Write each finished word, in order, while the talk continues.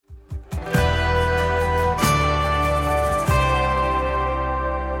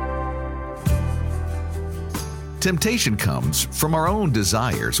Temptation comes from our own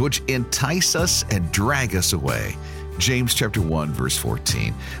desires, which entice us and drag us away. James chapter 1, verse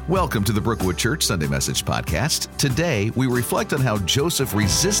 14. Welcome to the Brookwood Church Sunday Message Podcast. Today, we reflect on how Joseph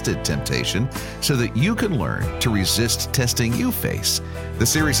resisted temptation so that you can learn to resist testing you face. The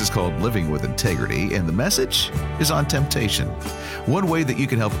series is called Living with Integrity, and the message is on temptation. One way that you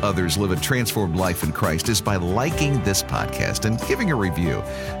can help others live a transformed life in Christ is by liking this podcast and giving a review.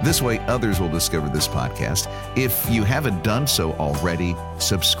 This way, others will discover this podcast. If you haven't done so already,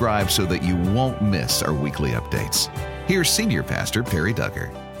 subscribe so that you won't miss our weekly updates. Here's Senior Pastor Perry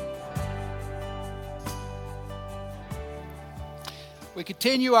Duggar. We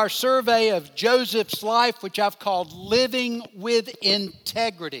continue our survey of Joseph's life, which I've called Living with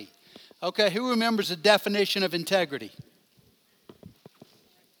Integrity. Okay, who remembers the definition of integrity?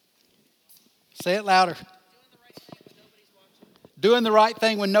 Say it louder. Doing the right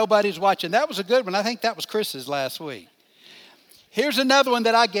thing when nobody's watching. That was a good one. I think that was Chris's last week. Here's another one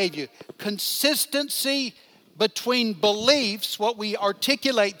that I gave you. Consistency between beliefs, what we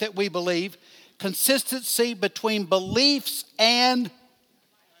articulate that we believe. Consistency between beliefs and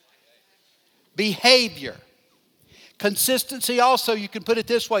behavior. Consistency also, you can put it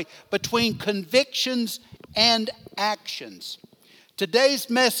this way, between convictions and actions. Today's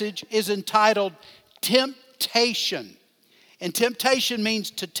message is entitled Temptation. And temptation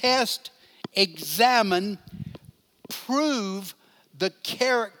means to test, examine, prove the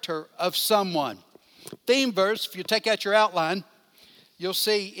character of someone. Theme verse, if you take out your outline, you'll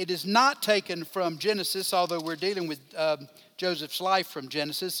see it is not taken from Genesis, although we're dealing with Joseph's life from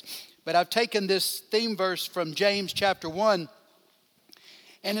Genesis. But I've taken this theme verse from James chapter 1,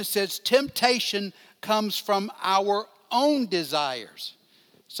 and it says, temptation comes from our own desires.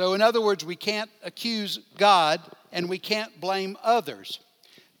 So in other words, we can't accuse God and we can't blame others.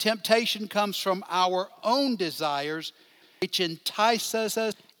 Temptation comes from our own desires, which entice us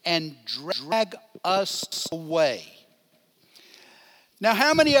and drag us away. Now,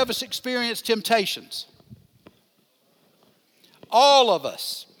 how many of us experience temptations? All of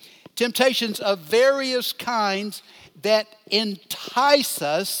us. Temptations of various kinds that entice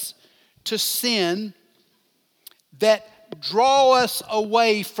us to sin, that draw us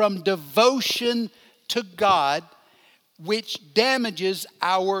away from devotion to God, which damages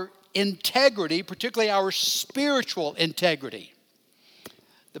our integrity, particularly our spiritual integrity.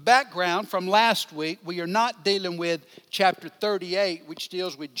 The background from last week, we are not dealing with chapter 38, which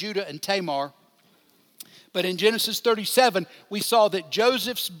deals with Judah and Tamar. But in Genesis 37, we saw that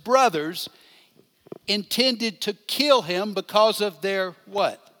Joseph's brothers intended to kill him because of their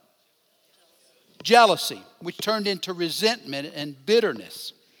what? Jealousy, which turned into resentment and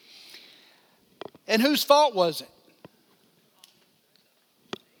bitterness. And whose fault was it?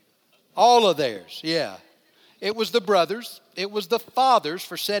 All of theirs, yeah. It was the brothers. It was the fathers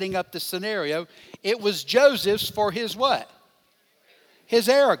for setting up the scenario. It was Joseph's for his what? His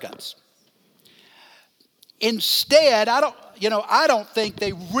arrogance. Instead, I don't think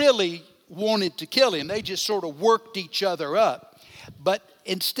they really wanted to kill him. They just sort of worked each other up. But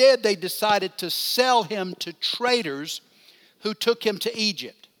instead, they decided to sell him to traders who took him to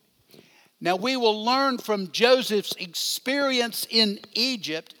Egypt. Now, we will learn from Joseph's experience in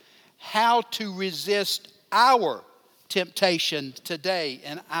Egypt how to resist our temptation today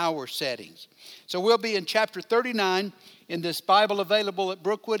in our settings. So we'll be in chapter 39 in this Bible available at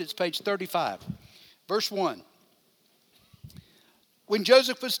Brookwood. It's page 35. Verse 1. When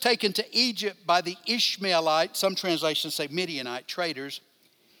Joseph was taken to Egypt by the Ishmaelite, some translations say Midianite traders,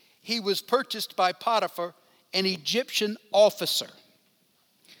 he was purchased by Potiphar, an Egyptian officer.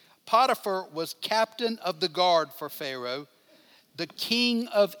 Potiphar was captain of the guard for Pharaoh, the king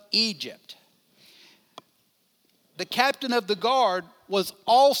of Egypt. The captain of the guard was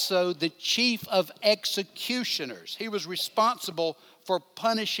also the chief of executioners. He was responsible for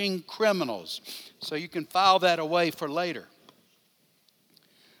punishing criminals. So you can file that away for later.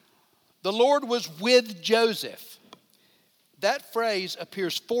 The Lord was with Joseph. That phrase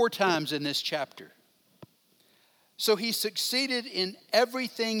appears 4 times in this chapter. So he succeeded in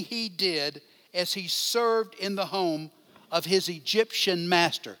everything he did as he served in the home of his Egyptian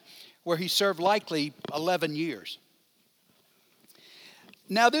master, where he served likely 11 years.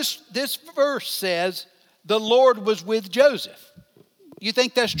 Now this verse says the Lord was with Joseph. You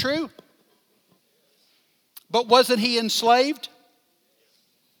think that's true? But wasn't he enslaved?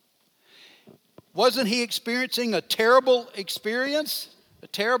 Wasn't he experiencing a terrible experience? A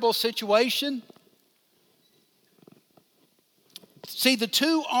terrible situation? See, the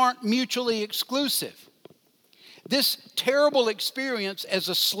two aren't mutually exclusive. This terrible experience as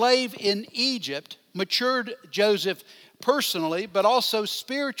a slave in Egypt matured Joseph personally, but also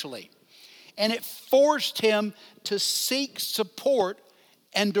spiritually. And it forced him to seek support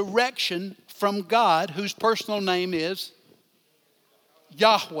and direction from God, whose personal name is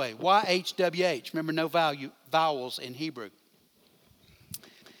Yahweh, YHWH. Remember, no vowels in Hebrew.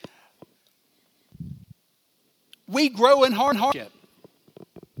 We grow in hardship.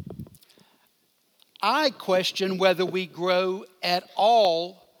 I question whether we grow at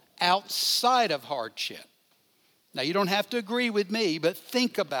all outside of hardship. Now, you don't have to agree with me, but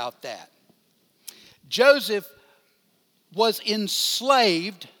think about that. Joseph was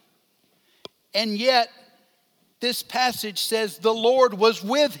enslaved, and yet this passage says the Lord was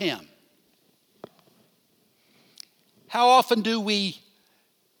with him. How often do we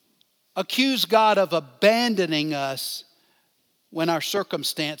accuse God of abandoning us when our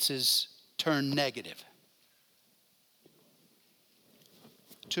circumstances turn negative?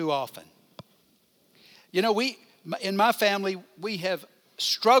 Too often. You know, in my family, we have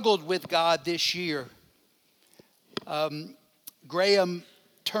struggled with God this year. Graham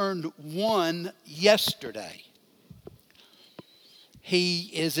turned 1 yesterday. He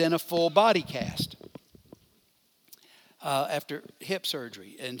is in a full body cast after hip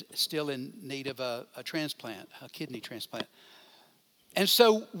surgery and still in need of a transplant, a kidney transplant. And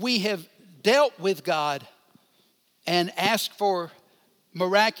so we have dealt with God and asked for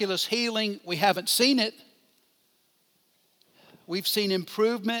miraculous healing. We haven't seen it. We've seen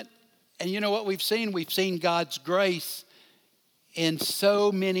improvement. And you know what we've seen? We've seen God's grace in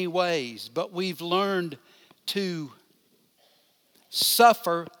so many ways. But we've learned to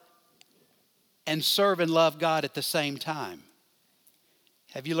suffer and serve and love God at the same time.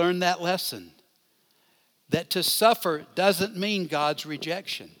 Have you learned that lesson? That to suffer doesn't mean God's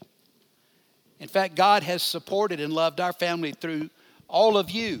rejection. In fact, God has supported and loved our family through all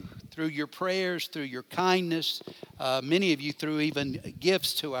of you, through your prayers, through your kindness, many of you through even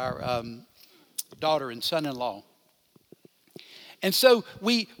gifts to our daughter and son-in-law. And so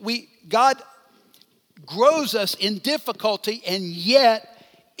God grows us in difficulty, and yet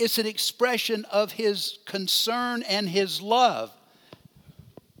it's an expression of His concern and His love.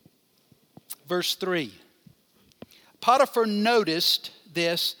 Verse 3. Potiphar noticed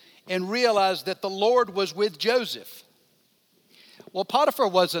this and realized that the Lord was with Joseph. Well, Potiphar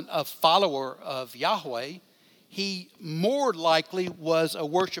wasn't a follower of Yahweh. He more likely was a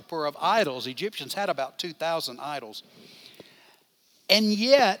worshiper of idols. Egyptians had about 2,000 idols. And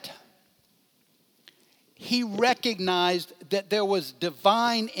yet, he recognized that there was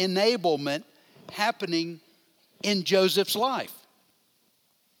divine enablement happening in Joseph's life.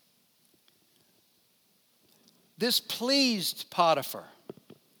 This pleased Potiphar.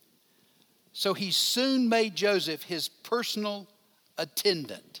 So he soon made Joseph his personal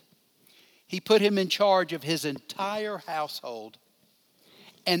attendant. He put him in charge of his entire household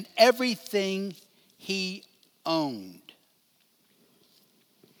and everything he owned.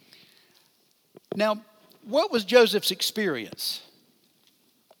 Now, what was Joseph's experience?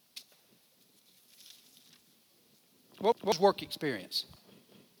 What was work experience?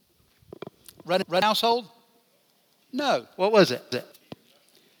 Run a household? No. What was it?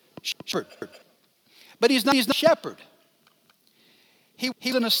 Shepherd. But he's not a shepherd. He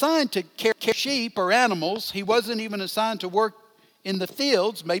wasn't assigned to care sheep or animals. He wasn't even assigned to work in the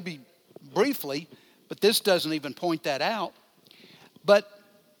fields, maybe briefly, but this doesn't even point that out. But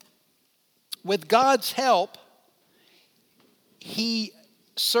with God's help, he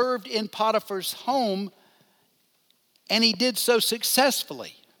served in Potiphar's home, and he did so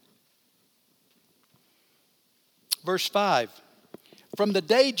successfully. Verse 5. From the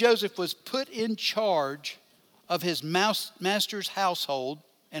day Joseph was put in charge of his master's household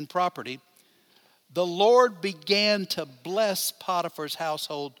and property, the Lord began to bless Potiphar's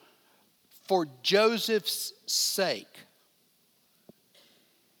household for Joseph's sake.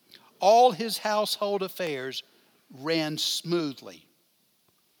 All his household affairs ran smoothly,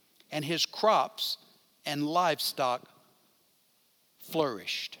 and his crops and livestock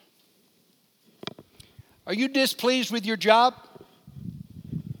flourished. Are you displeased with your job?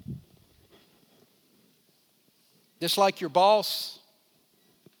 Dislike your boss?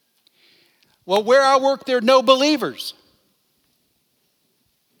 Well, where I work, there are no believers.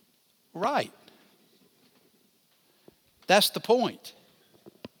 Right. That's the point.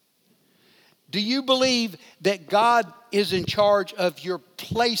 Do you believe that God is in charge of your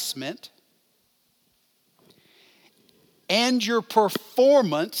placement and your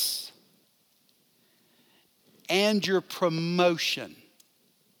performance and your promotion?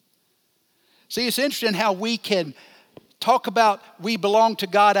 See, it's interesting how we can talk about we belong to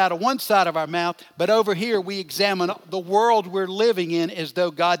God out of one side of our mouth, but over here we examine the world we're living in as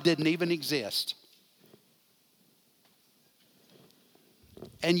though God didn't even exist.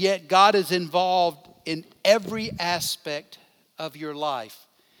 And yet God is involved in every aspect of your life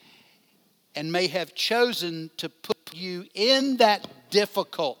and may have chosen to put you in that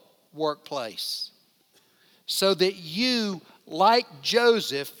difficult workplace so that you, like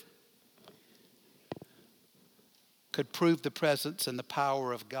Joseph, could prove the presence and the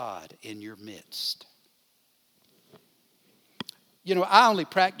power of God in your midst. You know, I only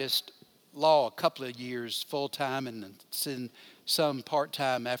practiced law a couple of years full-time and some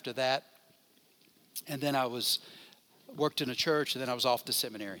part-time after that. And then I worked in a church, and then I was off to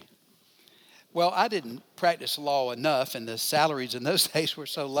seminary. Well, I didn't practice law enough, and the salaries in those days were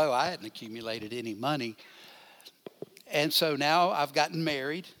so low, I hadn't accumulated any money. And so now I've gotten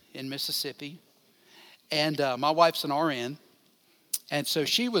married in Mississippi, and my wife's an RN. And so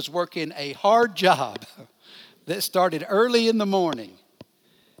she was working a hard job that started early in the morning.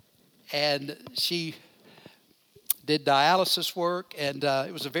 And she did dialysis work, and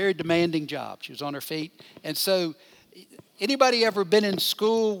it was a very demanding job. She was on her feet. And so anybody ever been in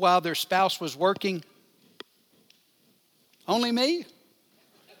school while their spouse was working? Only me?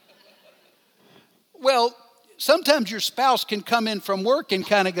 Well, sometimes your spouse can come in from work and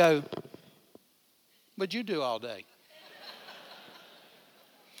kind of go, "What'd you do all day?"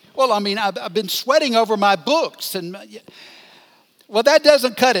 Well, I mean, I've been sweating over my books. Well, that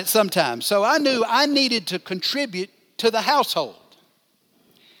doesn't cut it sometimes. So I knew I needed to contribute to the household.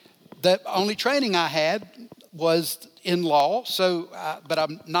 The only training I had was in law, but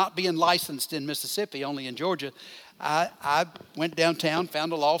I'm not being licensed in Mississippi, only in Georgia. I went downtown,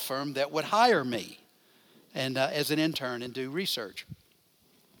 found a law firm that would hire me and as an intern and do research.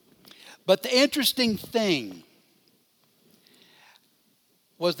 But the interesting thing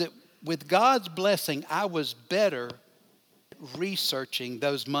was that with God's blessing, I was better researching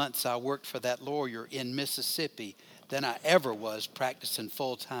those months I worked for that lawyer in Mississippi than I ever was practicing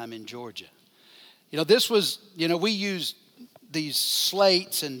full-time in Georgia. You know, this was, we used these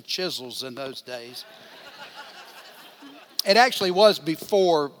slates and chisels in those days. It actually was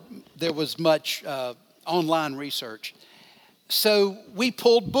before there was much online research. So we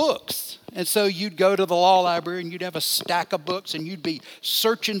pulled books. And so you'd go to the law library and you'd have a stack of books and you'd be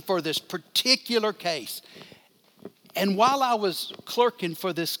searching for this particular case. And while I was clerking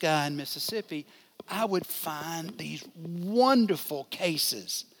for this guy in Mississippi, I would find these wonderful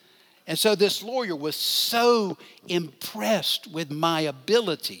cases. And so this lawyer was so impressed with my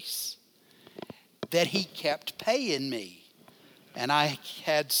abilities that he kept paying me. And I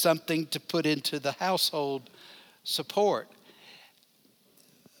had something to put into the household support.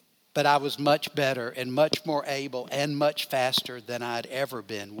 But I was much better and much more able and much faster than I'd ever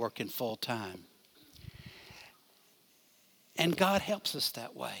been working full time. And God helps us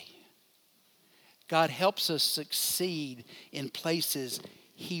that way. God helps us succeed in places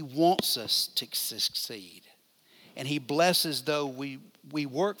He wants us to succeed. And He blesses those we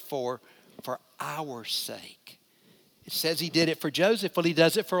work for our sake. It says He did it for Joseph. Well, He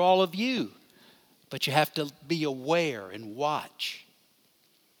does it for all of you. But you have to be aware and watch.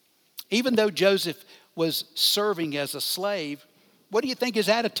 Even though Joseph was serving as a slave, what do you think his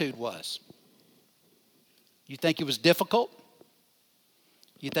attitude was? You think he was difficult?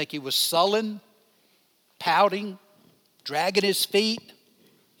 You think he was sullen, pouting, dragging his feet?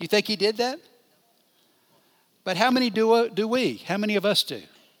 You think he did that? But how many do we? How many of us do?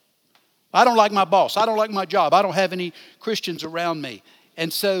 I don't like my boss. I don't like my job. I don't have any Christians around me.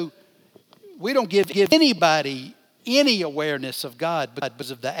 And so we don't give anybody any awareness of God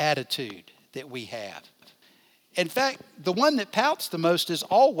because of the attitude that we have. In fact, the one that pouts the most is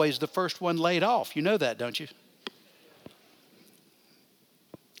always the first one laid off. You know that, don't you?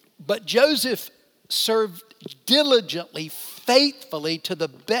 But Joseph served diligently, faithfully, to the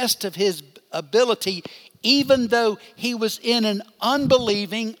best of his ability, even though he was in an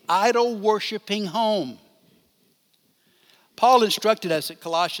unbelieving, idol-worshiping home. Paul instructed us at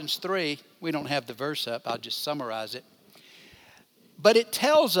Colossians 3. We don't have the verse up. I'll just summarize it. But it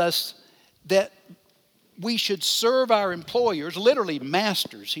tells us that we should serve our employers, literally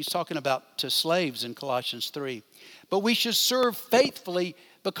masters. He's talking about to slaves in Colossians 3. But we should serve faithfully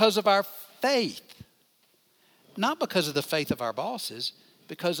because of our faith. Not because of the faith of our bosses,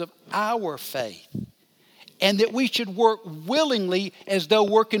 because of our faith. And that we should work willingly as though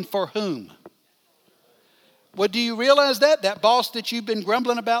working for whom? Well, do you realize that? That boss that you've been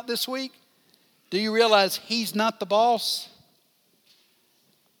grumbling about this week? Do you realize he's not the boss?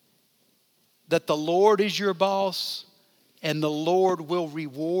 That the Lord is your boss? and the Lord will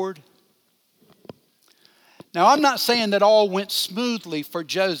reward. Now, I'm not saying that all went smoothly for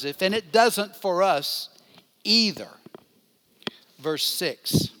Joseph, and it doesn't for us either. Verse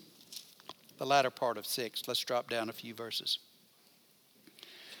 6, the latter part of 6. Let's drop down a few verses.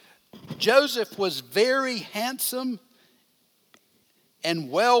 Joseph was very handsome and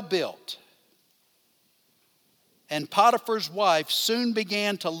well built, and Potiphar's wife soon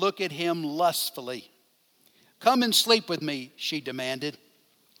began to look at him lustfully. "Come and sleep with me," she demanded.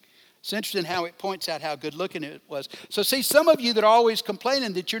 It's interesting how it points out how good looking it was. So see, some of you that are always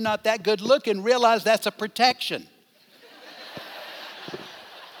complaining that you're not that good looking realize that's a protection.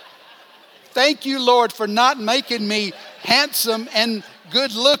 Thank you, Lord, for not making me handsome and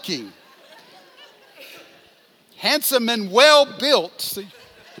good looking. Handsome and well built. See?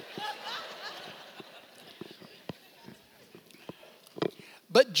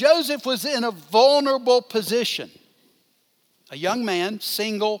 But Joseph was in a vulnerable position. A young man,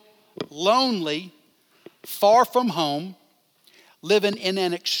 single, lonely, far from home, living in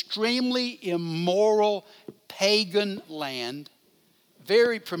an extremely immoral pagan land,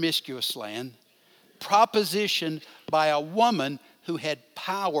 very promiscuous land, propositioned by a woman who had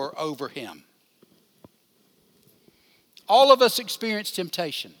power over him. All of us experience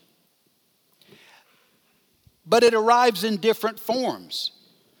temptation, but it arrives in different forms,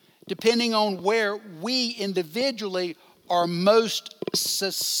 depending on where we individually are most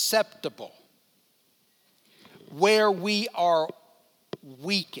susceptible, where we are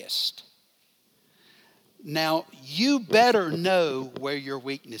weakest. Now, you better know where your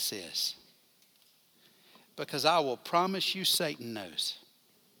weakness is, because I will promise you Satan knows.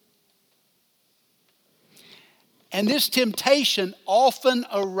 And this temptation often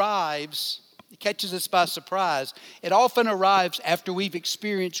arrives, it catches us by surprise. It often arrives after we've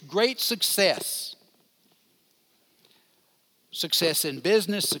experienced great success. Success in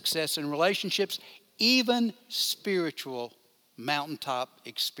business, success in relationships, even spiritual mountaintop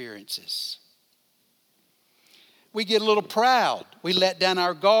experiences. We get a little proud. We let down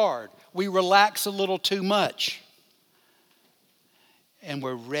our guard. We relax a little too much. And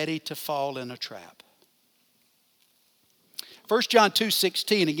we're ready to fall in a trap. 1 John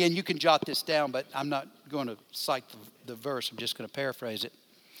 2:16, again, you can jot this down, but I'm not going to cite the verse. I'm just going to paraphrase it.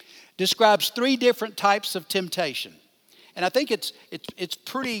 Describes 3 different types of temptation. And I think it's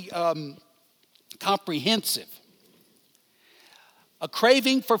pretty comprehensive. A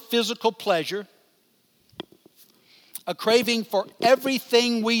craving for physical pleasure. A craving for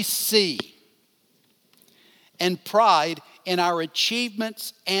everything we see. And pride in our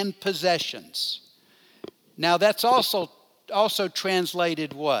achievements and possessions. Now that's also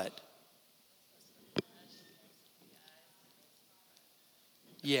translated what?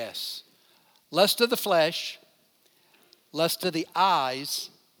 Yes. Lust of the flesh, lust of the eyes,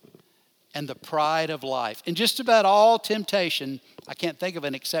 and the pride of life. And just about all temptation, I can't think of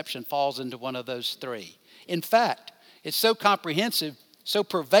an exception, falls into one of those 3. In fact, it's so comprehensive, so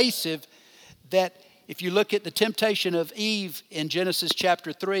pervasive, that if you look at the temptation of Eve in Genesis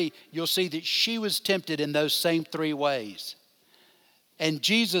chapter 3, you'll see that she was tempted in those same 3 ways. And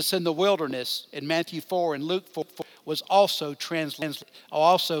Jesus in the wilderness in Matthew 4 and Luke 4 was also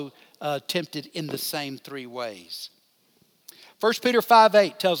tempted in the same 3 ways. 1 Peter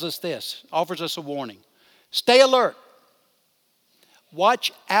 5:8 tells us this, offers us a warning. Stay alert.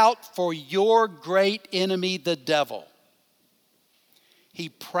 Watch out for your great enemy, the devil. He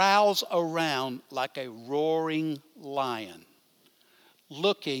prowls around like a roaring lion,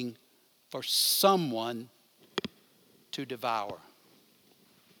 looking for someone to devour.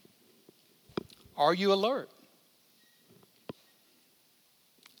 Are you alert?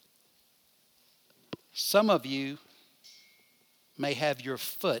 Some of you may have your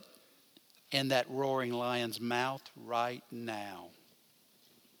foot in that roaring lion's mouth right now.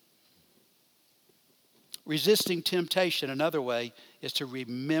 Resisting temptation, another way, is to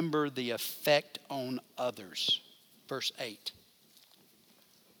remember the effect on others. Verse 8.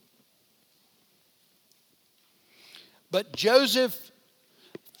 But Joseph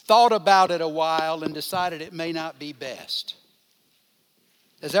thought about it a while and decided it may not be best.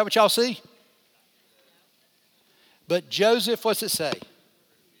 Is that what y'all see? But Joseph, what's it say?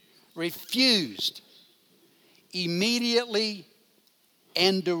 Refused immediately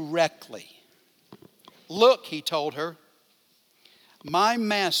and directly. Look, he told her, my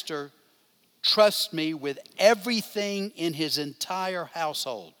master trusts me with everything in his entire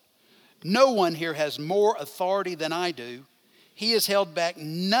household. No one here has more authority than I do. He has held back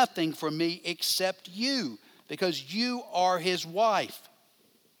nothing from me except you, because you are his wife.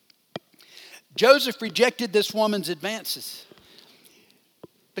 Joseph rejected this woman's advances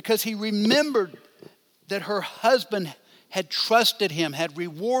because he remembered that her husband had trusted him, had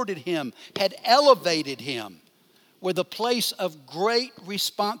rewarded him, had elevated him with a place of great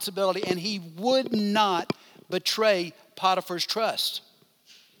responsibility, and he would not betray Potiphar's trust.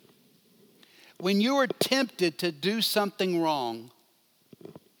 When you are tempted to do something wrong,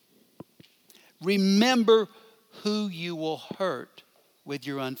 remember who you will hurt with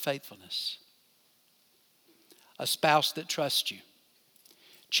your unfaithfulness. A spouse that trusts you,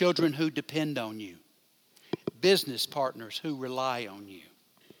 children who depend on you, business partners who rely on you.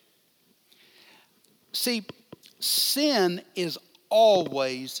 See, sin is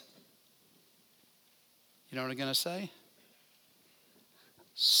always, you know what I'm going to say?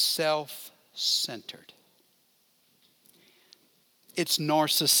 Self-centered. It's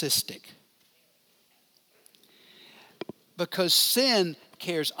narcissistic. Because sin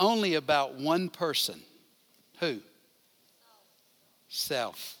cares only about one person. Who?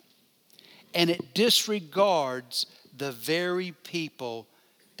 Self. And it disregards the very people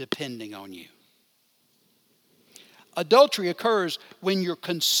depending on you. Adultery occurs when you're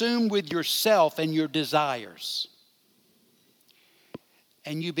consumed with yourself and your desires.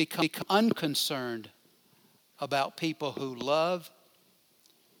 And you become unconcerned about people who love,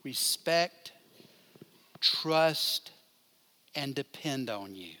 respect, trust, and depend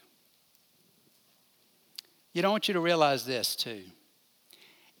on you. You know, I want you to realize this too.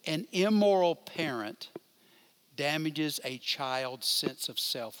 An immoral parent damages a child's sense of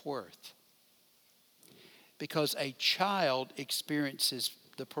self-worth. Because a child experiences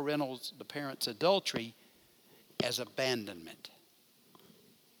the parent's adultery as abandonment.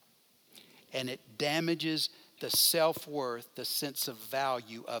 And it damages the self-worth, the sense of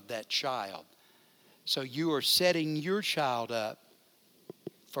value of that child. So you are setting your child up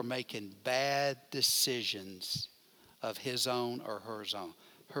for making bad decisions of his own or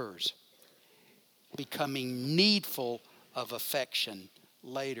hers. Becoming needful of affection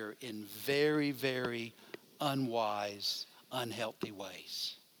later in very, very unwise, unhealthy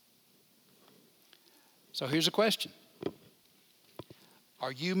ways. So here's a question.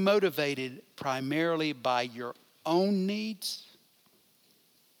 Are you motivated primarily by your own needs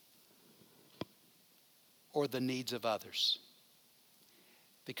or the needs of others?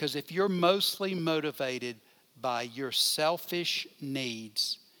 Because if you're mostly motivated by your selfish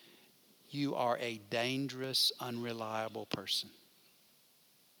needs, you are a dangerous, unreliable person.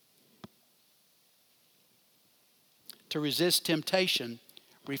 To resist temptation,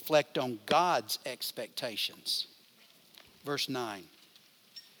 reflect on God's expectations. Verse 9.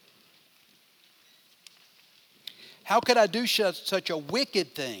 How could I do such a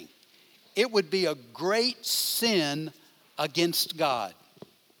wicked thing? It would be a great sin against God.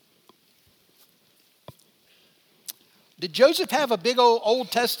 Did Joseph have a big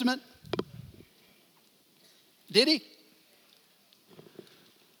Old Testament? Did he?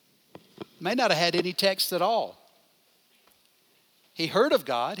 May not have had any text at all. He heard of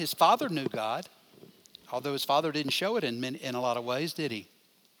God. His father knew God. Although his father didn't show it in a lot of ways, did he?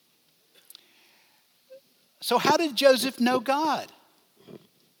 So how did Joseph know God?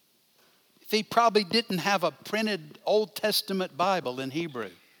 If he probably didn't have a printed Old Testament Bible in Hebrew.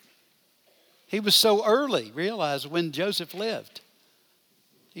 He was so early, realize, when Joseph lived.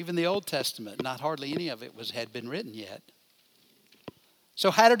 Even the Old Testament, not hardly any of it had been written yet.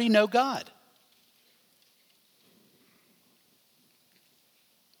 So how did he know God?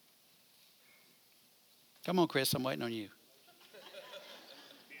 Come on, Chris, I'm waiting on you.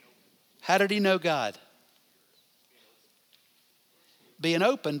 How did he know God? Being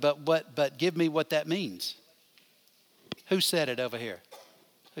open, but give me what that means. Who said it over here?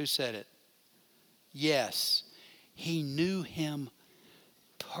 Who said it? Yes, he knew him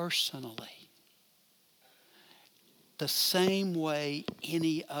personally. The same way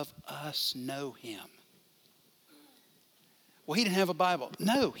any of us know him. Well, he didn't have a Bible.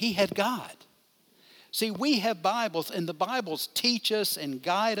 No, he had God. See, we have Bibles, and the Bibles teach us and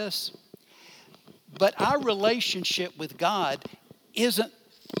guide us. But our relationship with God isn't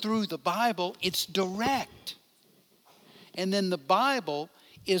through the Bible, it's direct. And then the Bible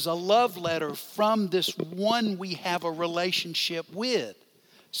is a love letter from this one we have a relationship with.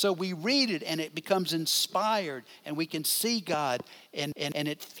 So we read it and it becomes inspired and we can see God and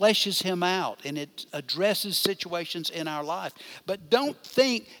it fleshes him out and it addresses situations in our life. But don't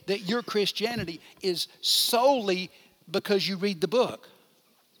think that your Christianity is solely because you read the book.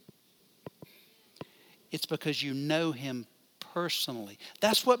 It's because you know him personally.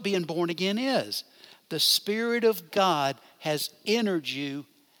 That's what being born again is. The Spirit of God has entered you,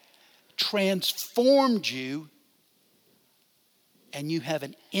 transformed you, and you have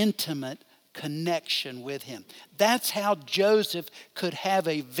an intimate connection with him. That's how Joseph could have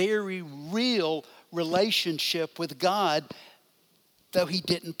a very real relationship with God, though he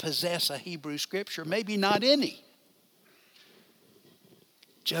didn't possess a Hebrew scripture, maybe not any.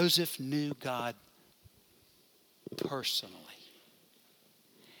 Joseph knew God personally.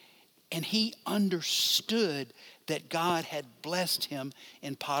 And he understood that God had blessed him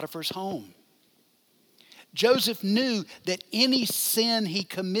in Potiphar's home. Joseph knew that any sin he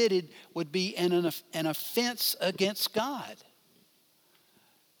committed would be an offense against God,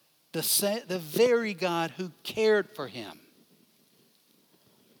 the very God who cared for him.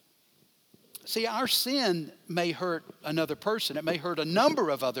 See, our sin may hurt another person. It may hurt a number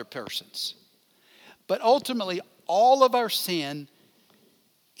of other persons. But ultimately, all of our sin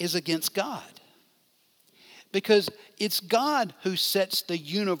is against God. Because it's God who sets the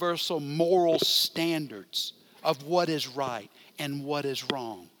universal moral standards of what is right and what is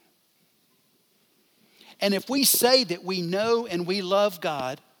wrong. And if we say that we know and we love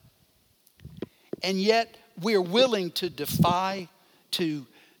God, and yet we're willing to to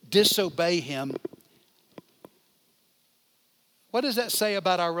disobey him, what does that say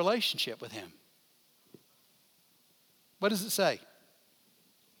about our relationship with him? What does it say?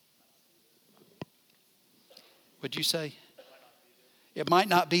 Would you say? It might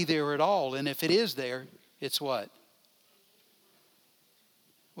not be there at all. And if it is there, it's what?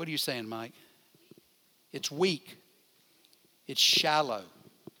 What are you saying, Mike? It's weak. It's shallow.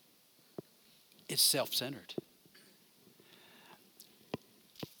 It's self-centered.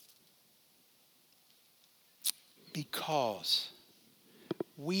 Because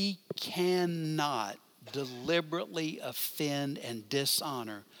we cannot deliberately offend and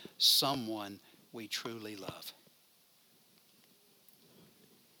dishonor someone we truly love.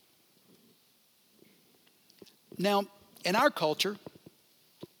 Now, in our culture,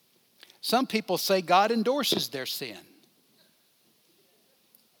 some people say God endorses their sin.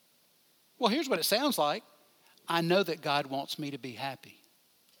 Well, here's what it sounds like. I know that God wants me to be happy.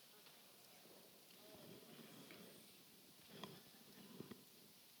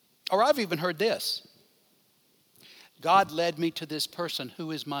 Or I've even heard this. God led me to this person who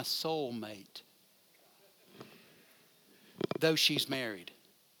is my soulmate, though she's married,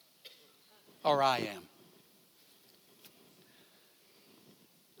 or I am.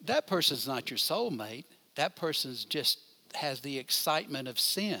 That person's not your soulmate. That person's just has the excitement of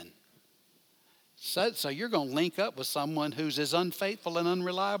sin. So you're going to link up with someone who's as unfaithful and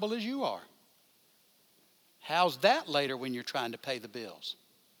unreliable as you are. How's that later when you're trying to pay the bills?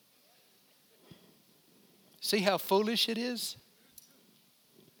 See how foolish it is?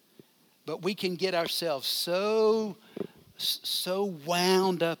 But we can get ourselves so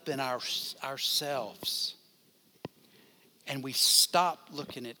wound up in ourselves, and we stop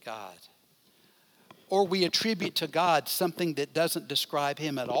looking at God. Or we attribute to God something that doesn't describe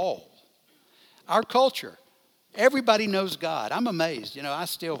him at all. Our culture, everybody knows God. I'm amazed. I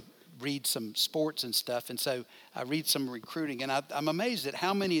still read some sports and stuff, and so I read some recruiting, and I'm amazed at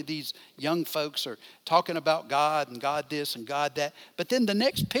how many of these young folks are talking about God and God this and God that, but then the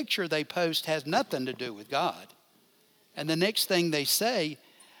next picture they post has nothing to do with God. And the next thing they say,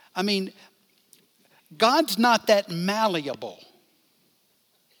 God's not that malleable.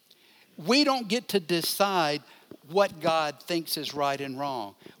 We don't get to decide what God thinks is right and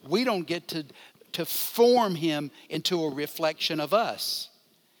wrong. We don't get to form him into a reflection of us.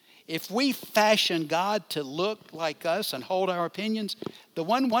 If we fashion God to look like us and hold our opinions, the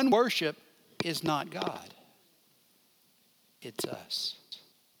one worship is not God. It's us.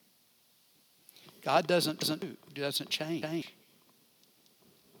 God doesn't change.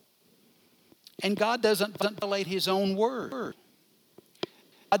 And God doesn't violate his own word.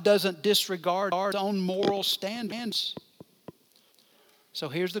 God doesn't disregard our own moral standards. So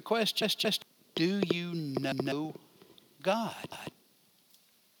here's the question. Do you know God?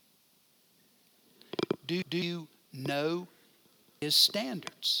 Do you know his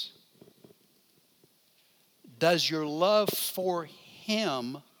standards? Does your love for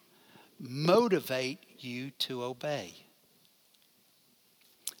him motivate you to obey?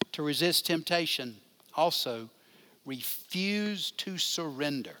 To resist temptation, also refuse to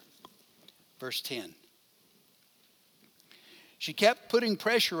surrender. Verse 10. She kept putting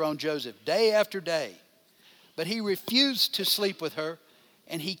pressure on Joseph day after day, but he refused to sleep with her,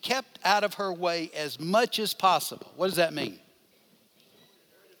 and he kept out of her way as much as possible. What does that mean?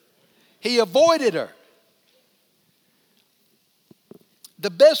 He avoided her. The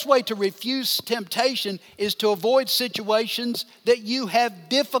best way to refuse temptation is to avoid situations that you have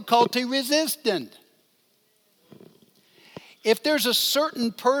difficulty resisting. If there's a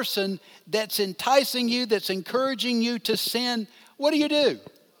certain person that's enticing you, that's encouraging you to sin, what do?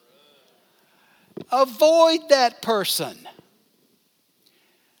 Avoid that person.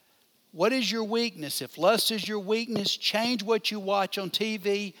 What is your weakness? If lust is your weakness, change what you watch on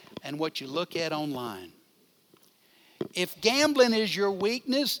TV and what you look at online. If gambling is your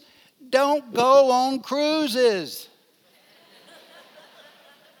weakness, don't go on cruises.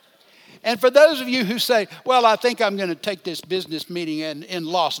 And for those of you who say, well, I think I'm going to take this business meeting in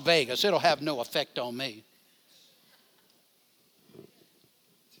Las Vegas. It'll have no effect on me.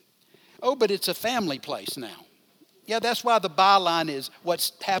 Oh, but it's a family place now. Yeah, that's why the byline is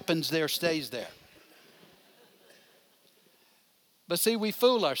what happens there stays there. But see, we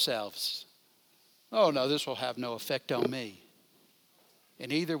fool ourselves. Oh, no, this will have no effect on me.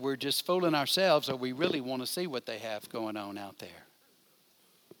 And either we're just fooling ourselves or we really want to see what they have going on out there.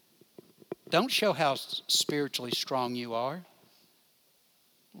 Don't show how spiritually strong you are.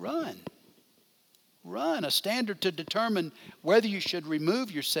 Run. Run. A standard to determine whether you should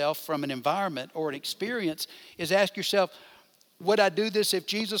remove yourself from an environment or an experience is ask yourself, would I do this if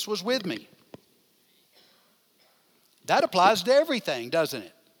Jesus was with me? That applies to everything, doesn't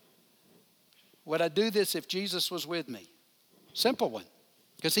it? Would I do this if Jesus was with me? Simple one,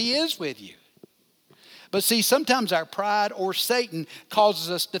 because he is with you. But see, sometimes our pride or Satan causes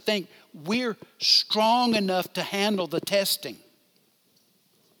us to think we're strong enough to handle the testing.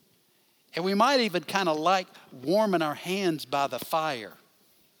 And we might even kind of like warming our hands by the fire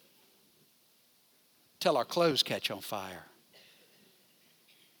till our clothes catch on fire.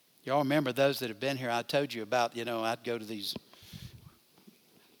 Y'all remember those that have been here, I told you about, I'd go to these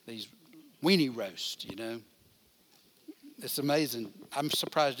weenie roast, It's amazing. I'm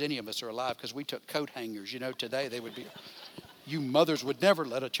surprised any of us are alive because we took coat hangers. Today they would be, you mothers would never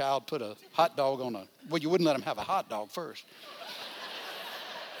let a child put a hot dog on you wouldn't let them have a hot dog first.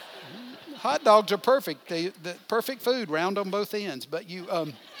 Hot dogs are perfect. The perfect food, round on both ends. But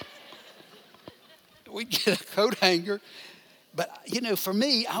we get a coat hanger. But, for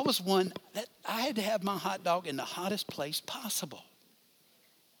me, I was one that I had to have my hot dog in the hottest place possible.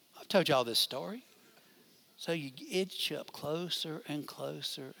 I've told you all this story. So you itch up closer and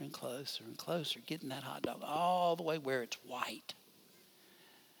closer and closer and closer, getting that hot dog all the way where it's white.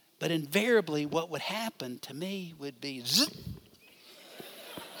 But invariably, what would happen to me would be zip.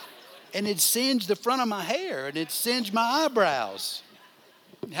 And it'd singe the front of my hair, and it'd singe my eyebrows.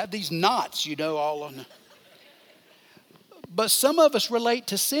 It'd have these knots, all on the... But some of us relate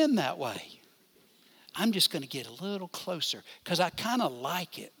to sin that way. I'm just going to get a little closer because I kind of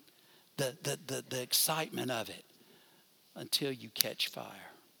like it, the excitement of it, until you catch fire.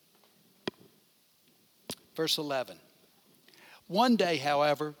 Verse 11. One day,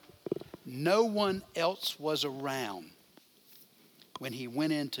 however, no one else was around when he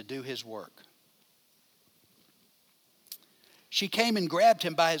went in to do his work. She came and grabbed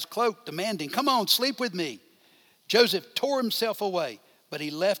him by his cloak, demanding, "Come on, sleep with me." Joseph tore himself away, but he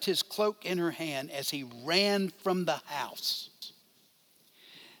left his cloak in her hand as he ran from the house.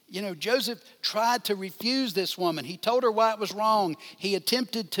 Joseph tried to refuse this woman. He told her why it was wrong. He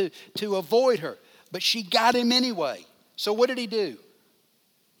attempted to avoid her, but she got him anyway. So what did he do?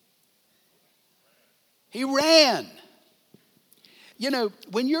 He ran.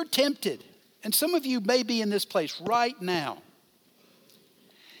 When you're tempted, and some of you may be in this place right now,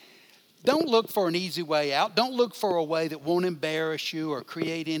 don't look for an easy way out. Don't look for a way that won't embarrass you or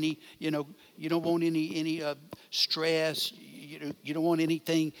create any, you don't want any stress. You don't want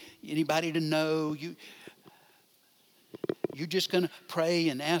anybody to know. You're just going to pray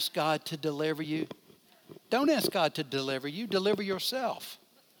and ask God to deliver you. Don't ask God to deliver you. Deliver yourself.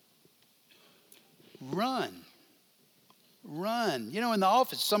 Run. In the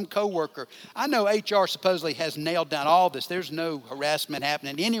office, some coworker, I know HR supposedly has nailed down all this. There's no harassment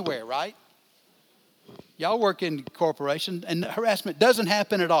happening anywhere, right? Y'all work in corporations, and harassment doesn't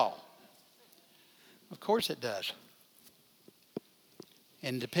happen at all. Of course it does.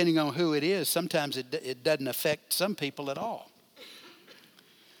 And depending on who it is, sometimes it doesn't affect some people at all.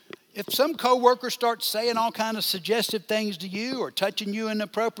 If some coworker starts saying all kinds of suggestive things to you or touching you in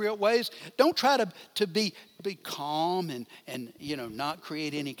appropriate ways, don't try to be calm and not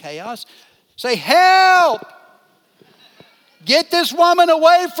create any chaos. Say, "Help! Get this woman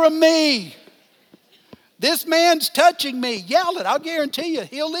away from me. This man's touching me." Yell it. I'll guarantee you,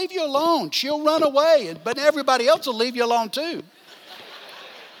 he'll leave you alone. She'll run away, but everybody else will leave you alone too.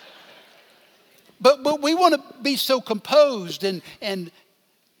 But we want to be so composed and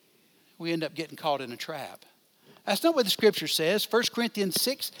we end up getting caught in a trap. That's not what the scripture says. 1 Corinthians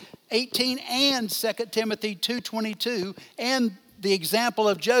 6:18 and 2 Timothy 2:22 and the example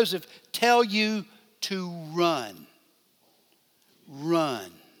of Joseph tell you to run.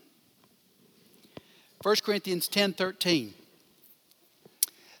 Run. 1 Corinthians 10:13.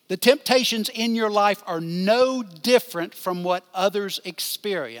 The temptations in your life are no different from what others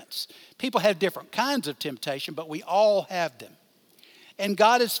experience. People have different kinds of temptation, but we all have them. And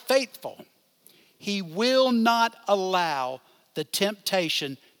God is faithful. He will not allow the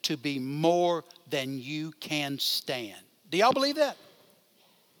temptation to be more than you can stand. Do y'all believe that?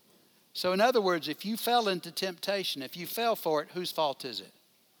 So in other words, if you fell into temptation, if you fell for it, whose fault is it?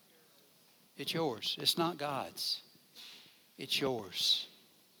 It's yours. It's not God's. It's yours.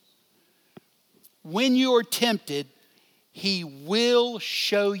 When you are tempted, He will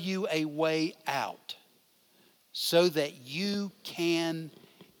show you a way out so that you can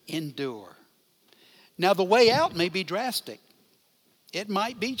endure. Now, the way out may be drastic. It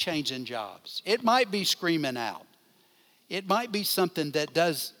might be changing jobs. It might be screaming out. It might be something that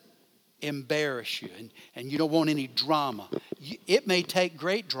does embarrass you and you don't want any drama. It may take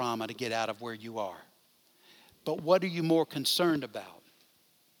great drama to get out of where you are. But what are you more concerned about?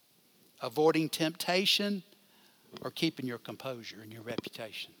 Avoiding temptation or keeping your composure and your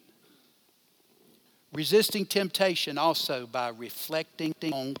reputation? Resisting temptation also by reflecting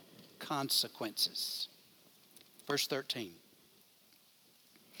on consequences. Verse 13.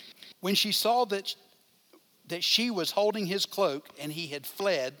 When she saw that she was holding his cloak and he had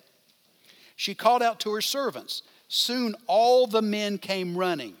fled, she called out to her servants. Soon all the men came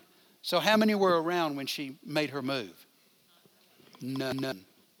running. So how many were around when she made her move? None.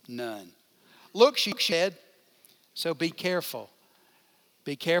 Look, she said, so be careful.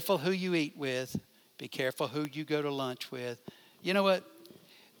 Be careful who you eat with. Be careful who you go to lunch with. You know what?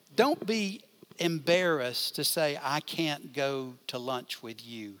 Don't be embarrassed to say, I can't go to lunch with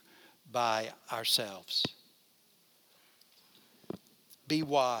you by ourselves. Be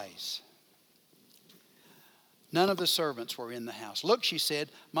wise. None of the servants were in the house. Look, she said,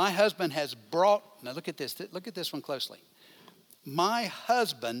 my husband has brought, now look at this one closely. My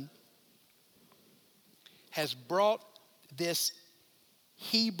husband has brought this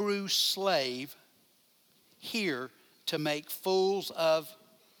Hebrew slave here to make fools of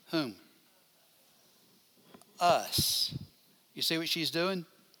whom? Us. You see what she's doing?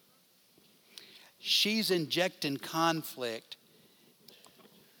 She's injecting conflict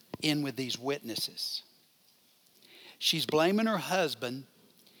in with these witnesses. She's blaming her husband.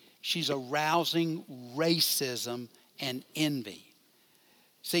 She's arousing racism and envy.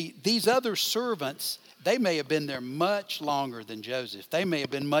 See, these other servants, they may have been there much longer than Joseph. They may have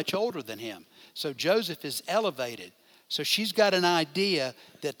been much older than him. So Joseph is elevated. So she's got an idea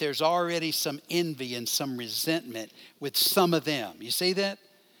that there's already some envy and some resentment with some of them. You see that?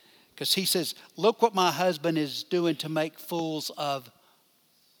 Because he says, look what my husband is doing to make fools of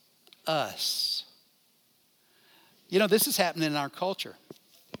us. You know, this is happening in our culture.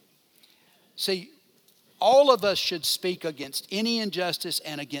 See, all of us should speak against any injustice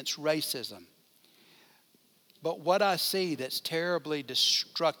and against racism. But what I see that's terribly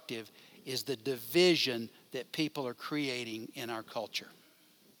destructive is the division that people are creating in our culture.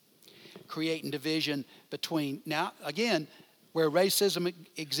 Creating division between, now again, where racism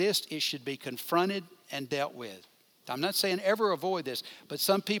exists, it should be confronted and dealt with. I'm not saying ever avoid this, but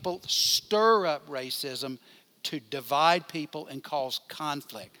some people stir up racism to divide people and cause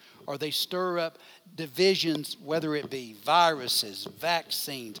conflict. Or they stir up divisions, whether it be viruses,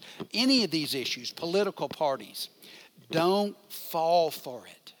 vaccines, any of these issues, political parties. Don't fall for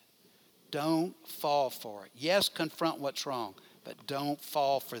it. Don't fall for it. Yes, confront what's wrong, but don't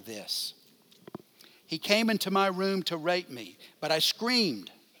fall for this. He came into my room to rape me, but I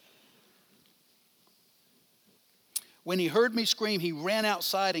screamed. When he heard me scream, he ran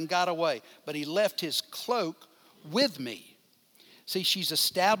outside and got away, but he left his cloak with me. See, she's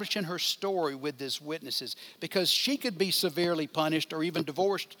establishing her story with these witnesses because she could be severely punished or even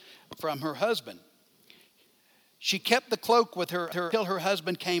divorced from her husband. She kept the cloak with her till her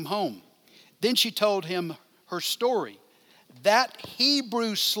husband came home. Then she told him her story. That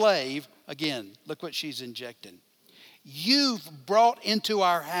Hebrew slave, again, look what she's injecting. You've brought into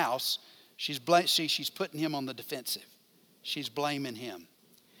our house. She's putting him on the defensive. She's blaming him.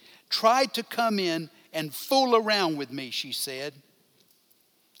 Tried to come in and fool around with me, she said.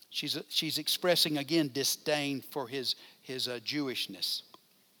 She's expressing again disdain for his Jewishness.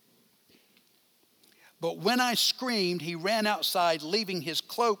 But when I screamed, he ran outside, leaving his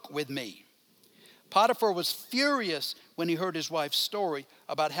cloak with me. Potiphar was furious when he heard his wife's story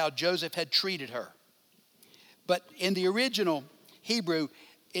about how Joseph had treated her. But in the original Hebrew,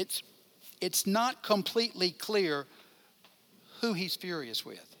 it's not completely clear who he's furious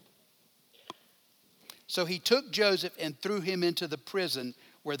with. So he took Joseph and threw him into the prison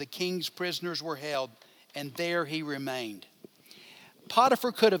where the king's prisoners were held, and there he remained.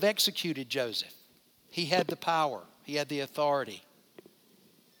 Potiphar could have executed Joseph. He had the power. He had the authority.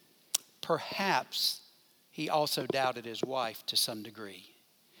 Perhaps he also doubted his wife to some degree.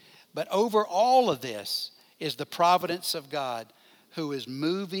 But over all of this is the providence of God, who is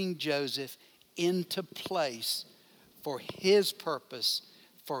moving Joseph into place for his purpose,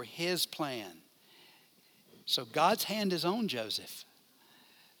 for his plan. So God's hand is on Joseph.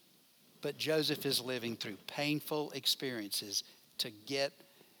 But Joseph is living through painful experiences to get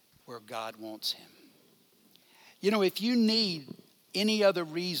where God wants him. You know, if you need any other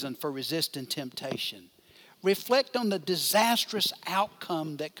reason for resisting temptation, reflect on the disastrous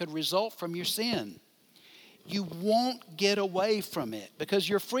outcome that could result from your sin. You won't get away from it because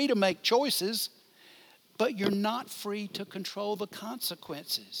you're free to make choices, but you're not free to control the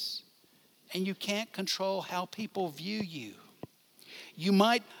consequences. And you can't control how people view you. You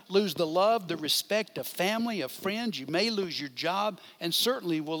might lose the love, the respect of family, of friends. You may lose your job, and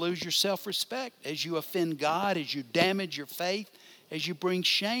certainly will lose your self-respect as you offend God, as you damage your faith, as you bring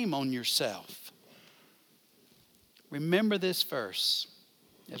shame on yourself. Remember this verse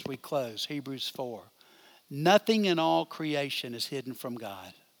as we close, Hebrews 4. Nothing in all creation is hidden from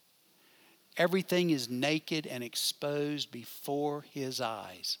God. Everything is naked and exposed before His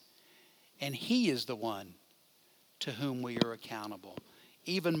eyes. And He is the one to whom we are accountable,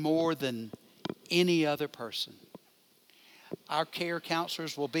 even more than any other person. Our care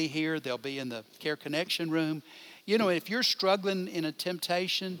counselors will be here. They'll be in the Care Connection room. You know, if you're struggling in a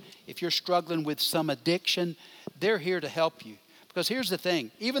temptation, if you're struggling with some addiction, they're here to help you. Because here's the thing,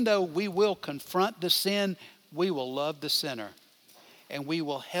 even though we will confront the sin, we will love the sinner. And we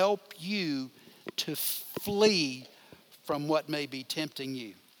will help you to flee from what may be tempting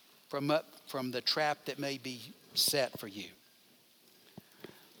you, from the trap that may be set for you.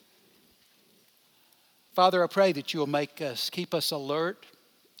 Father, I pray that you will keep us alert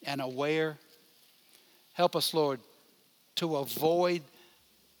and aware. Help us, Lord, to avoid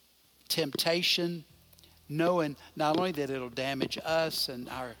temptation, knowing not only that it'll damage us and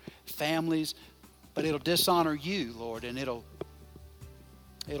our families, but it'll dishonor you, Lord, and it'll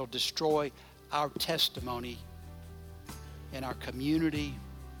destroy our testimony in our community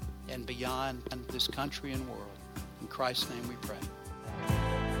and beyond this country and world. In Christ's name we pray.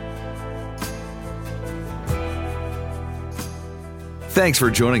 Thanks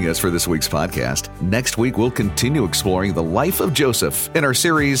for joining us for this week's podcast. Next week, we'll continue exploring the life of Joseph in our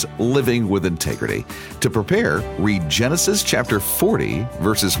series, Living with Integrity. To prepare, read Genesis chapter 40,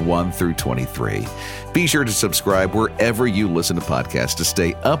 verses 1 through 23. Be sure to subscribe wherever you listen to podcasts to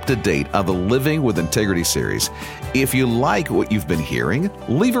stay up to date on the Living with Integrity series. If you like what you've been hearing,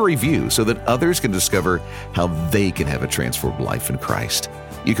 leave a review so that others can discover how they can have a transformed life in Christ.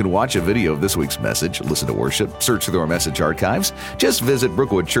 You can watch a video of this week's message, listen to worship, search through our message archives. Just visit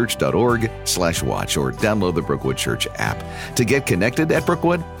brookwoodchurch.org/watch or download the Brookwood Church app. To get connected at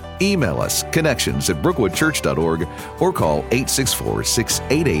Brookwood, email us connections@brookwoodchurch.org or call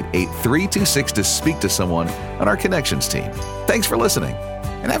 864-688-8326 to speak to someone on our Connections team. Thanks for listening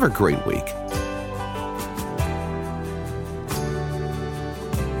and have a great week.